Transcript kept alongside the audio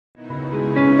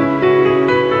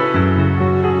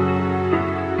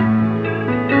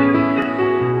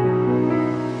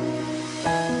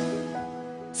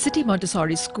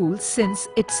Montessori school since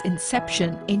its inception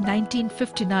in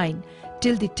 1959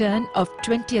 till the turn of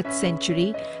 20th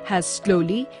century has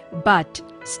slowly but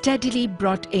steadily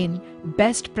brought in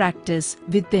best practice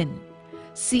within.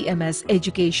 CMS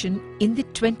education in the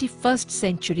 21st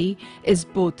century is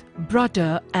both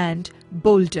broader and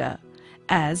bolder,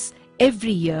 as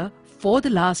every year for the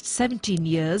last 17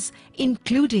 years,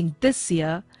 including this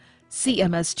year,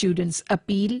 CMS students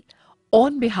appeal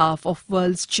on behalf of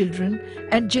world's children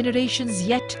and generations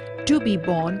yet to be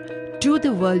born to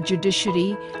the world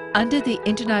judiciary under the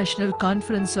International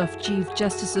Conference of Chief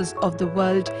Justices of the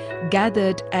World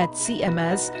gathered at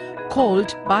CMS,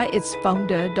 called by its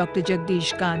founder Dr.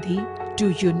 Jagdish Gandhi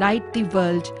to unite the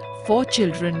world for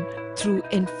children through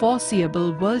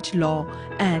enforceable world law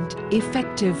and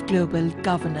effective global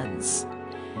governance.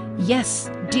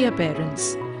 Yes, dear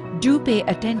parents, do pay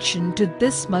attention to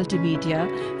this multimedia,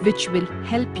 which will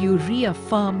help you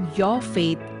reaffirm your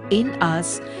faith in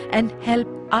us and help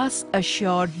us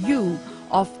assure you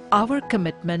of our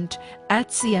commitment at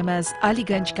CMS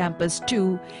Aliganj Campus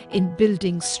II in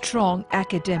building strong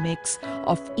academics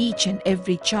of each and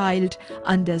every child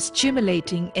under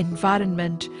stimulating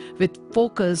environment with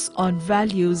focus on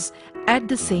values, at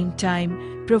the same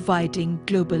time providing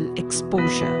global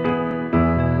exposure.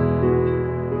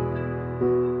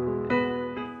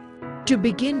 To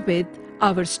begin with,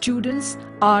 our students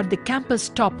are the campus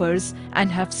toppers and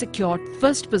have secured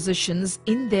first positions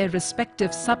in their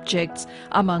respective subjects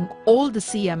among all the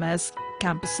CMS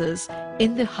campuses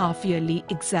in the half-yearly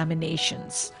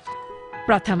examinations.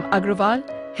 Pratham Agrawal,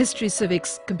 History,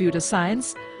 Civics, Computer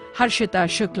Science; Harshita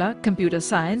Shukla, Computer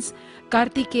Science;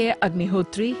 Kartikeya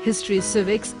Agnihotri, History,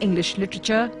 Civics, English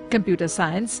Literature, Computer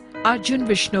Science; Arjun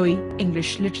Vishnoi,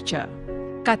 English Literature.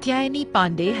 Katyayani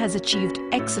Pandey has achieved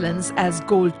excellence as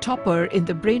gold topper in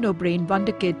the Brain-O-Brain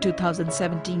Wonder Kid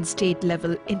 2017 state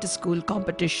level inter-school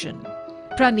competition.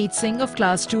 Praneet Singh of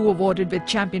Class 2 awarded with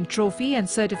Champion Trophy and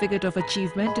Certificate of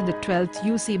Achievement in the 12th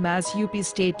UC Mass UP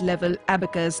State Level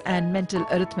Abacus and Mental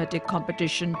Arithmetic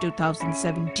Competition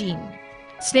 2017.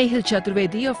 Snehil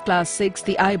Chaturvedi of Class 6,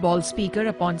 the eyeball speaker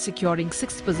upon securing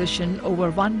 6th position over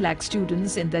 1 lakh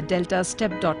students in the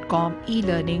deltastep.com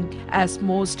e-learning as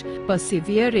most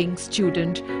persevering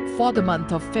student for the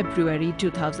month of February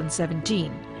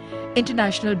 2017.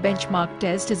 International Benchmark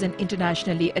Test is an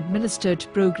internationally administered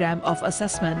program of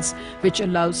assessments which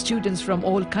allows students from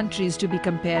all countries to be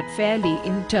compared fairly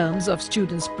in terms of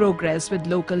students' progress with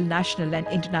local, national and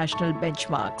international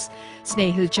benchmarks.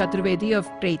 Snehil Chaturvedi of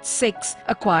grade 6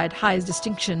 acquired highest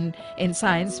distinction in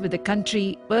science with a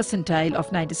country percentile of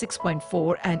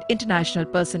 96.4 and international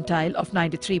percentile of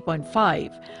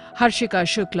 93.5. Harshika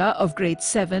Shukla of grade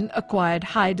 7 acquired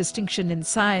high distinction in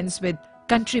science with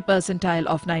country percentile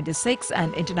of 96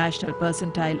 and international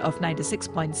percentile of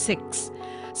 96.6.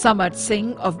 Samarth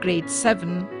Singh of grade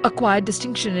 7 acquired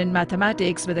distinction in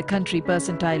mathematics with a country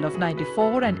percentile of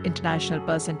 94 and international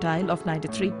percentile of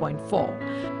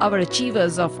 93.4. Our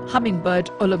achievers of Hummingbird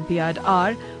Olympiad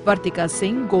are Vartika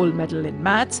Singh, gold medal in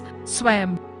maths;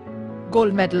 Swayam,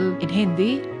 gold medal in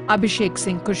Hindi; Abhishek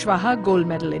Singh Kushwaha, gold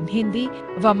medal in Hindi;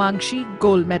 Vamangshi,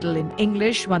 gold medal in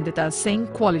English; Vandita Singh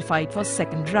qualified for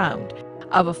second round.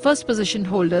 Our first position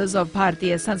holders of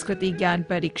Bharatiya Sanskriti Gyan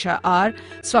Pariksha are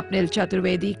Swapnil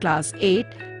Chaturvedi, Class 8,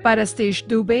 Parastish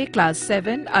Dubey, Class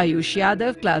 7, Ayush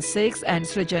Yadav, Class 6 and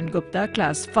Srijan Gupta,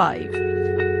 Class 5.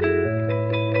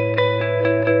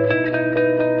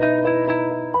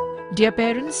 Dear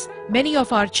parents, many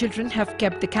of our children have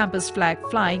kept the campus flag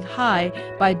flying high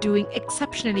by doing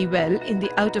exceptionally well in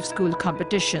the out-of-school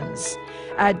competitions.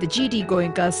 At the GD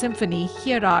Goenka Symphony,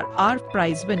 here are our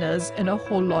prize winners in a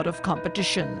whole lot of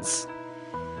competitions.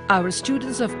 Our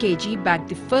students of KG bagged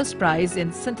the first prize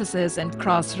in Synthesis and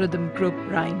Cross Rhythm Group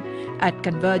Rhyme at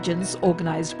Convergence,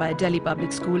 organized by Delhi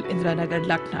Public School, Indiranagar,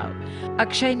 Lucknow.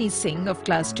 Akshayani Singh of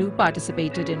Class 2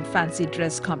 participated in Fancy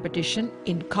Dress competition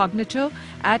incognito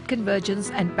at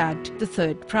Convergence and bagged the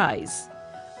third prize.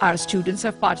 Our students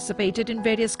have participated in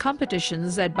various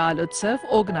competitions at Balotsav,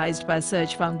 organized by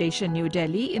Surge Foundation, New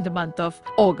Delhi, in the month of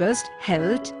August,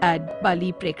 held at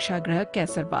Bali Prekshagraha,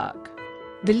 Kaisarbagh.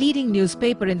 The leading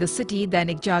newspaper in the city,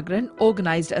 Dainik Jagran,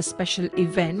 organized a special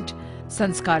event,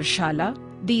 Sanskar Shala.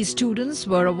 These students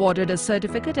were awarded a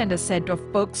certificate and a set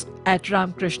of books at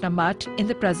Ramakrishna Math in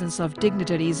the presence of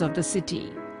dignitaries of the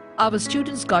city. Our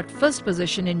students got first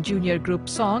position in junior group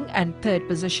song and third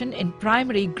position in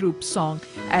primary group song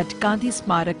at Gandhi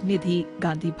Smarak Nidhi,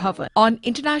 Gandhi Bhavan. On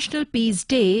International Peace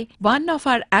Day, one of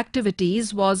our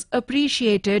activities was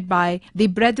appreciated by the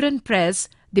Brethren Press,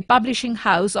 the publishing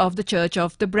house of the Church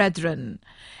of the Brethren.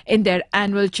 In their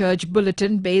annual church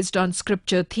bulletin based on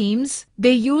scripture themes,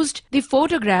 they used the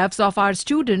photographs of our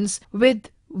students with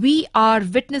 "We Are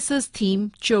Witnesses"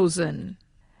 theme chosen.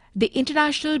 The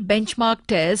International Benchmark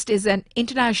Test is an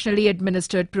internationally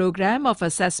administered program of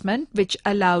assessment which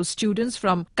allows students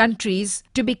from countries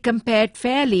to be compared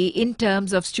fairly in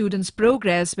terms of students'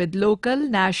 progress with local,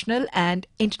 national and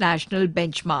international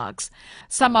benchmarks.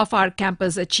 Some of our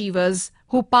campus achievers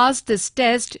who passed this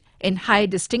test in high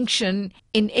distinction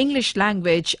in English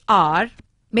language are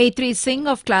Maitri Singh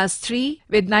of Class 3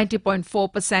 with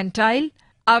 90.4 percentile,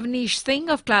 Avnish Singh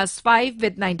of Class 5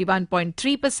 with 91.3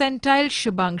 percentile,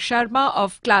 Shubhang Sharma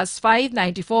of Class 5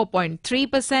 94.3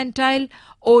 percentile,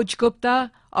 Oj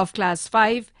Gupta of Class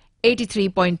 5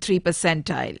 83.3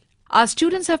 percentile. Our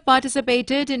students have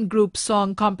participated in group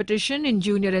song competition in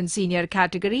junior and senior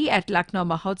category at Lucknow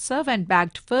Mahotsav and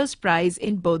bagged first prize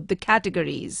in both the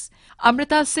categories.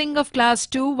 Amrita Singh of Class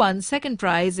 2 won second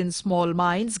prize in Small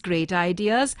Minds, Great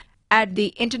Ideas at the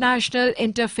International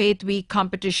Interfaith Week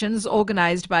competitions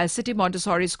organized by City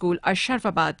Montessori School,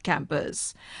 Ashrafabad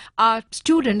campus. Our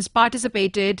students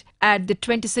participated at the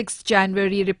 26th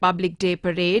January Republic Day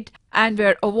Parade and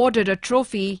were awarded a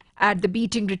trophy at the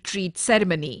Beating Retreat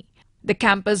ceremony. The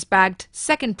campus bagged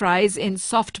second prize in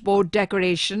softboard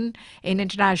decoration in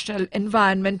International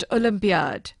Environment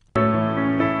Olympiad.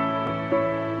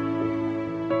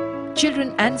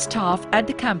 Children and staff at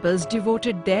the campus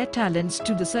devoted their talents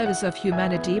to the service of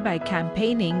humanity by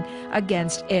campaigning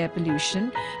against air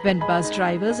pollution when bus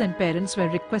drivers and parents were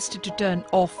requested to turn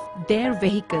off their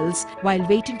vehicles while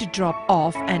waiting to drop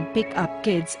off and pick up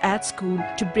kids at school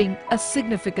to bring a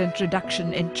significant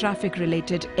reduction in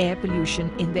traffic-related air pollution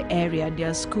in the area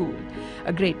near school.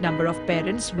 A great number of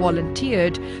parents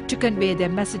volunteered to convey their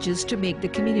messages to make the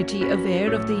community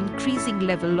aware of the increasing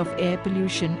level of air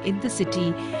pollution in the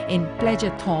city in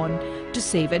Pledge-a-thon to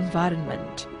save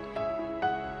environment.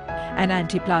 An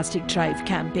anti-plastic drive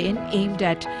campaign aimed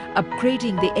at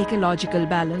upgrading the ecological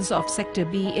balance of Sector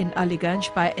B in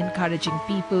Aliganj by encouraging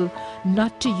people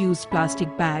not to use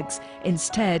plastic bags,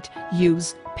 instead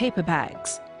use paper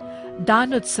bags.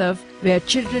 Dan Utsav, where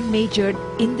children majored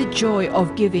in the joy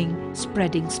of giving,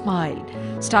 spreading smile.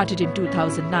 Started in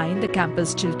 2009, the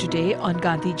campus till today on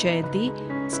Gandhi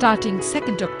Jayanti, starting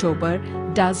 2nd October,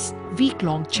 does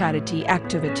week-long charity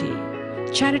activity.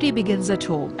 Charity begins at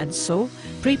home, and so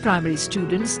pre-primary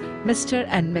students, Mr.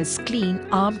 and Miss Clean,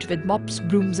 armed with mops,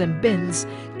 brooms and bins,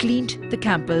 cleaned the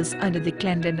campus under the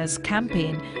cleanliness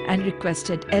campaign and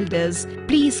requested elders,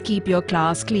 please keep your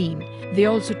class clean. They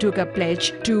also took a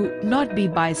pledge to not be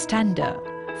bystander.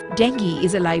 Dengue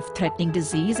is a life-threatening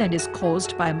disease and is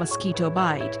caused by mosquito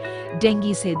bite.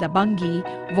 Dengue Se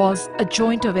Dabangi was a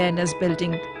joint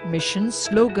awareness-building mission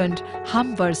sloganed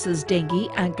Hum versus Dengue,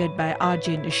 anchored by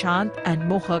R.J. Nishant and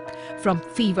Mohak from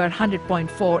Fever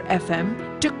 100.4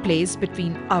 FM, took place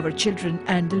between our children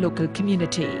and the local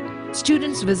community.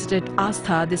 Students visited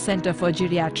Astha, the Center for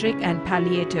Geriatric and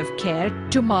Palliative Care,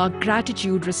 to mark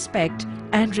gratitude, respect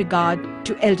and regard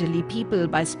to elderly people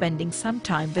by spending some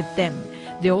time with them.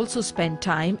 They also spent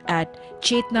time at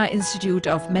Chetna Institute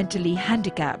of Mentally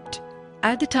Handicapped.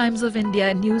 At the Times of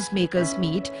India Newsmakers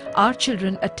Meet, our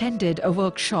children attended a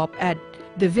workshop at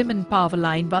the Women Power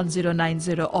Line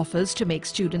 1090 office to make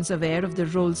students aware of the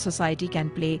role society can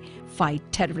play fight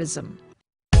terrorism.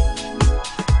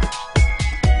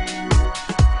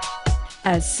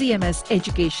 As CMS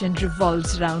education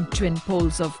revolves around twin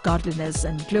poles of godliness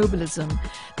and globalism,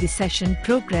 the session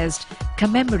progressed,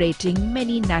 commemorating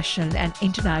many national and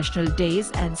international days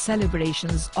and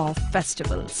celebrations of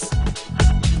festivals.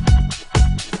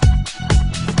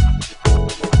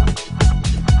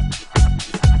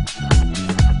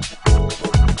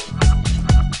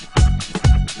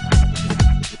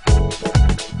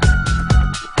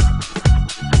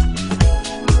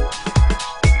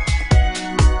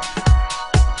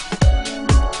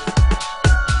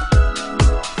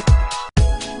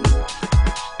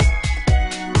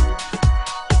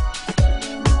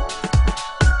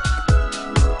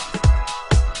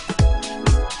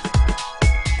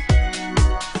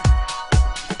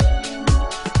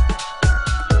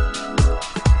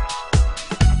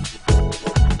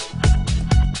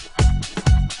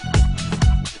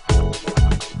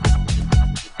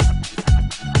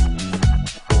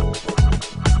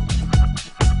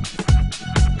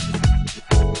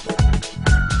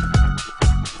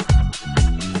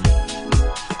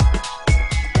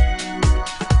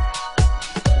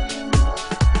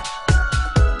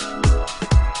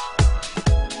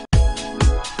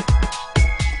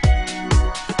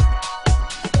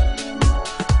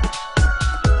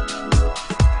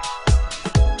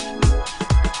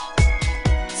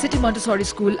 Montessori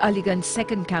School Aliganj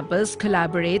Second Campus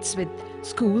collaborates with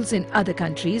schools in other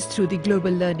countries through the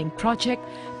Global Learning Project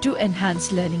to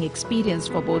enhance learning experience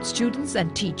for both students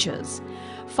and teachers.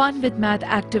 Fun with Math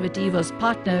activity was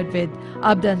partnered with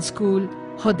Abdan School,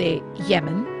 Hode,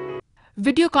 Yemen.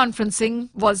 Video conferencing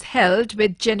was held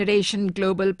with Generation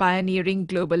Global Pioneering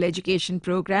Global Education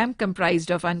Program comprised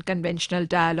of unconventional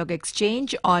dialogue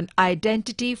exchange on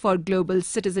identity for global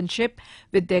citizenship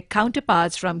with their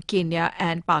counterparts from Kenya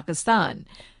and Pakistan.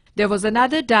 There was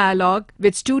another dialogue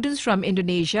with students from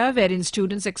Indonesia wherein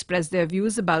students expressed their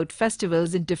views about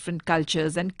festivals in different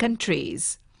cultures and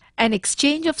countries. An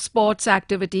exchange of sports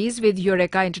activities with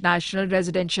Eureka International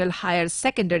Residential Higher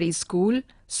Secondary School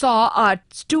saw our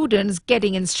students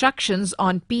getting instructions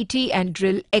on PT and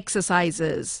drill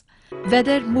exercises.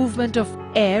 Weather movement of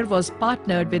air was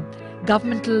partnered with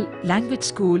Governmental Language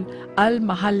School Al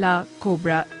Mahalla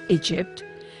Cobra, Egypt.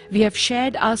 We have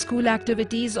shared our school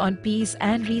activities on peace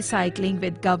and recycling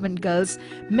with Government Girls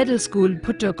Middle School,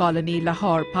 Bhutto Colony,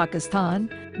 Lahore, Pakistan.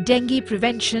 Dengue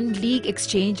Prevention, League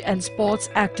Exchange and Sports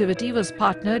activity was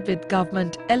partnered with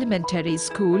Government Elementary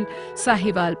School,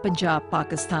 Sahiwal, Punjab,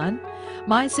 Pakistan.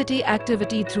 My City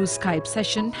activity through Skype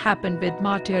session happened with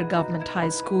Martyr Government High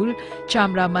School,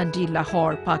 Chamra Mandi,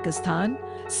 Lahore, Pakistan.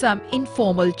 Some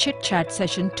informal chit-chat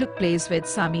session took place with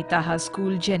Sami Taha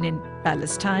School, Jenin,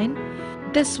 Palestine.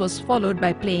 This was followed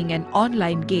by playing an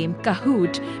online game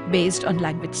Kahoot based on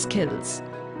language skills.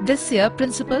 This year,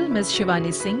 Principal Ms.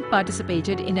 Shivani Singh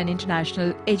participated in an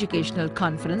international educational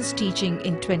conference teaching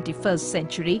in 21st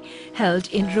century held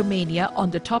in Romania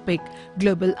on the topic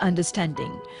Global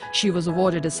Understanding. She was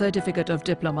awarded a certificate of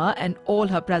diploma and all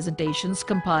her presentations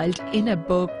compiled in a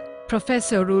book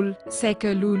Professorul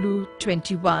Secolului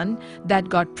 21 that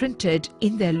got printed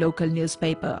in their local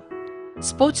newspaper.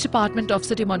 Sports Department of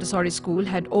City Montessori School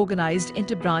had organized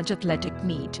inter-branch athletic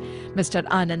meet. Mr.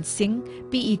 Anand Singh,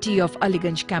 PET of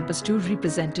Aliganj Campus II,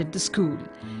 represented the school.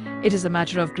 It is a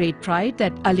matter of great pride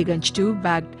that Aliganj II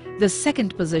bagged the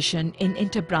second position in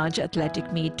inter-branch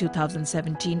athletic meet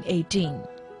 2017-18.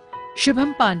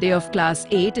 Shubham Pandey of Class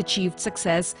 8 achieved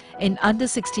success in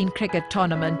Under-16 Cricket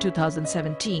Tournament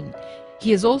 2017. He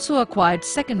has also acquired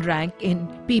second rank in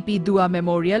PP Dua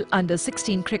Memorial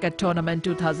Under-16 Cricket Tournament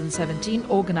 2017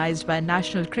 organized by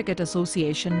National Cricket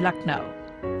Association, Lucknow.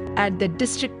 At the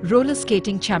District Roller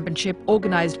Skating Championship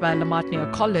organized by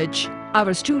Lamatnia College,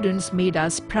 our students made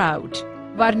us proud.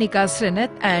 Varnika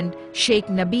Srinath and Sheikh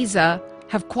Nabiza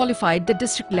have qualified the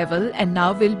district level and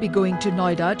now will be going to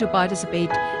Noida to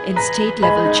participate in state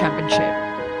level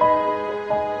championship.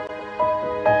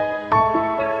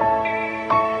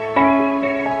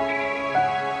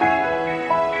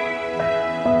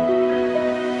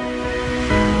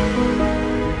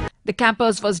 The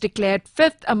campus was declared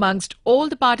fifth amongst all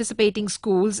the participating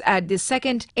schools at the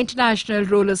second International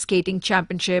Roller Skating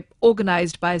Championship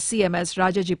organized by CMS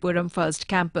Rajajipuram First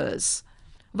Campus.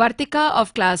 Vartika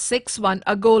of Class 6 won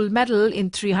a gold medal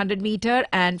in 300-meter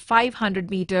and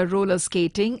 500-meter roller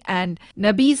skating, and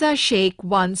Nabiza Sheikh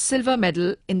won silver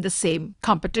medal in the same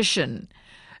competition.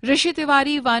 Rishi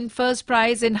Tiwari won first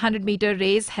prize in 100-meter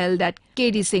race held at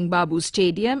KD Singh Babu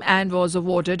Stadium and was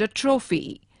awarded a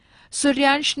trophy.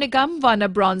 Suryansh Nigam won a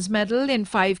bronze medal in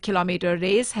 5-kilometer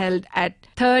race held at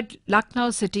 3rd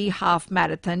Lucknow City Half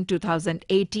Marathon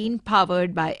 2018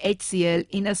 powered by HCL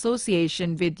in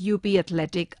association with UP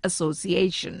Athletic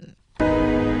Association.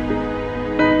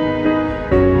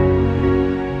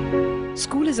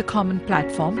 School is a common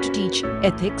platform to teach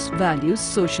ethics, values,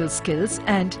 social skills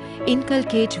and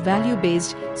inculcate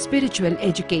value-based spiritual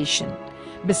education.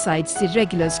 Besides the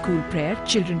regular school prayer,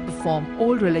 children perform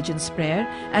all religions prayer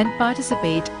and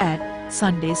participate at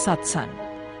Sunday Satsang.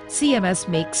 CMS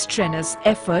makes strenuous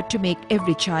effort to make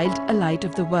every child a light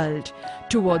of the world.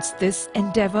 Towards this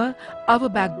endeavor, our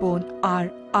backbone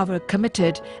are our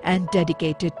committed and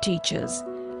dedicated teachers.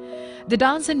 The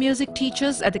dance and music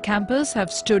teachers at the campus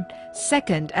have stood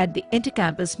second at the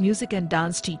Intercampus Music and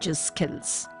Dance Teachers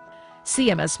Skills.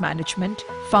 CMS Management,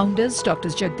 Founders Dr.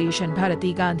 Jagdish and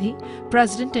Bharati Gandhi,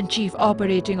 President and Chief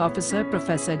Operating Officer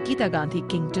Professor Geeta Gandhi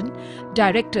Kington,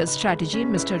 Director Strategy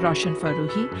Mr. Roshan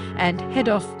Faruhi, and Head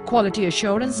of Quality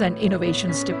Assurance and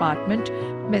Innovations Department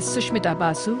Ms. Sushmita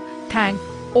Basu thank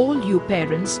all you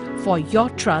parents for your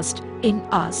trust in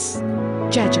us.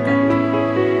 Jai Jagat.